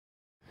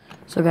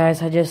So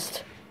guys, I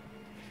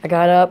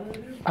got up,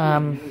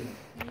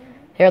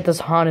 here at this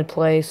haunted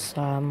place,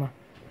 so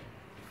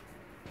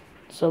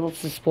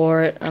let's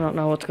explore it. I don't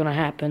know what's gonna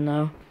happen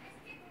though.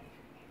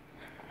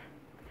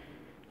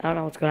 I don't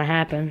know what's gonna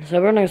happen.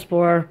 So we're gonna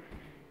explore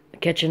the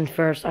kitchen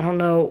first. I don't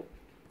know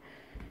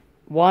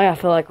why I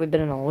feel like we've been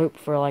in a loop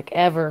for like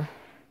ever.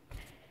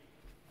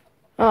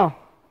 Oh,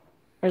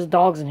 there's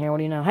dogs in here, what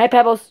do you know? Hey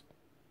Pebbles!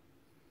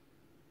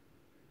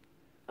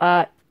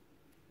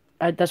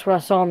 That's what I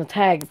saw on the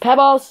tag.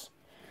 Pebbles!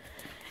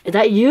 Is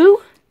that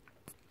you?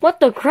 What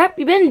the crap?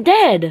 You've been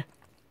dead!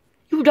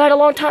 You died a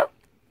long time...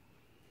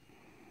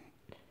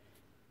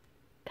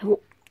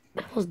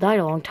 Pebbles died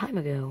a long time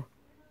ago.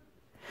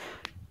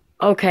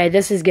 Okay,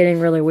 this is getting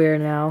really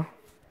weird now.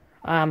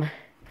 Let's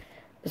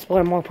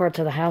explore more parts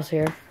of the house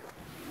here.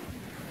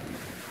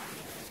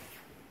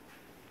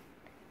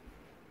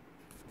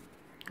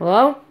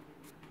 Hello?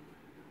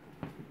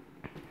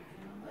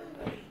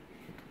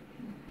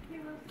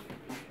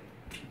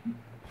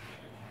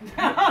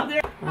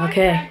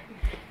 Okay,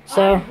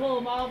 so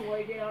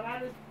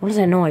what is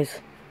that noise?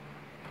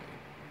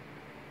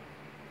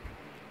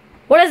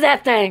 What is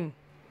that thing?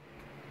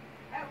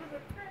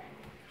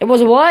 It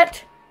was a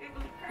what?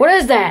 What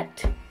is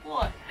that?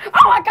 What?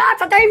 Oh my God!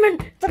 It's a demon!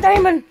 It's a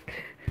demon!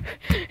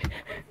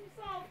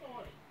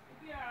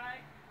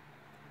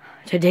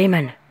 It's a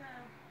demon.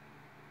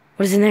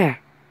 What is in there?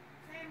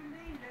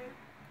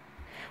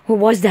 What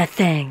was that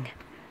thing?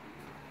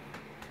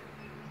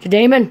 It's a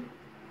demon.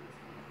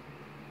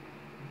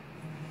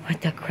 What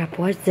the crap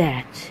was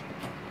that?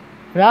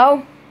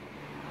 Hello?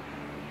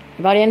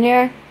 Anybody in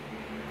here?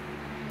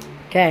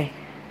 Okay.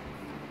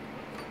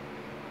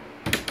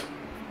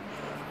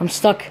 I'm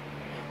stuck.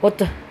 What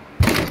the?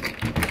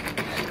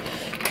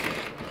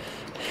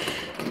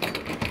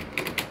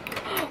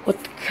 What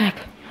the crap?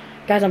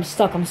 Guys, I'm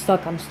stuck. What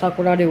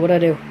do I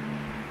do?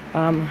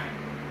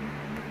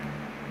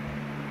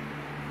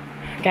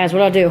 Guys, what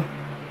do I do?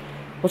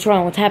 What's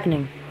wrong? What's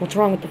happening? What's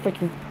wrong with the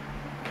freaking...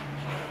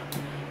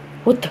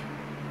 What the...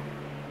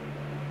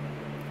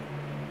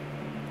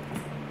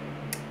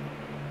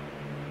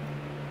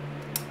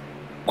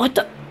 What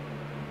the...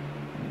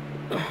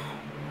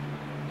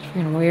 It's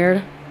freaking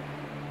weird.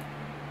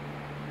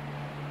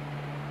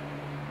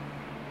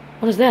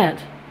 What is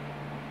that?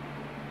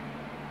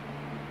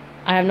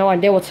 I have no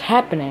idea what's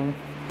happening.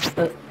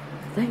 The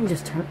thing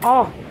just turned...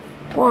 Oh!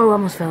 Whoa, I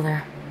almost fell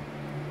there.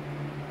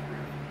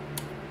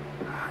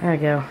 There we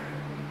go.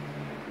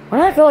 Why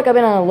do I feel like I've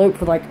been on a loop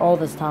for like all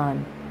this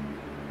time?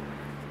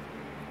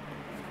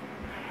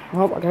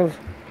 Oh, okay.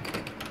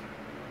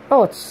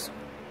 Oh, it's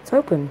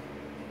open.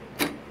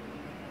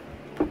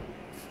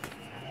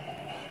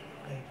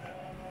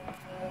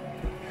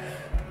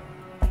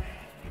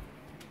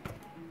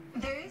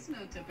 There is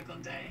no typical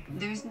day.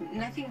 There's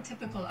nothing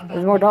typical about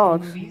There's more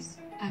dogs. movies.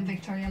 I'm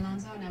Victoria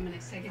Alonso and I'm an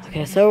executive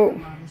Okay, so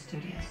Marvel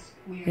Studios.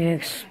 we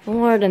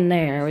explored in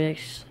there.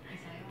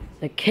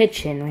 The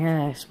kitchen.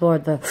 We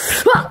explored the...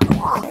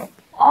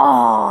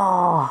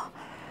 Oh!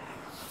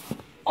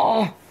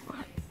 Oh!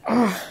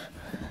 Oh!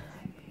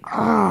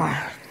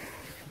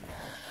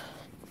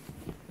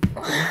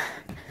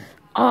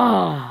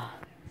 Oh!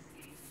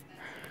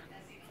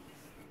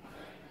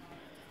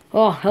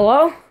 Oh,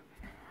 hello?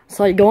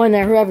 So you go in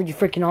there, whoever you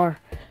freaking are.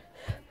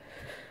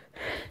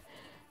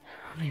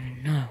 I don't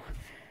even know.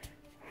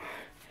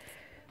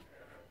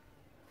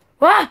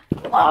 Ah!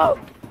 Oh!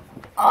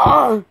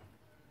 Oh!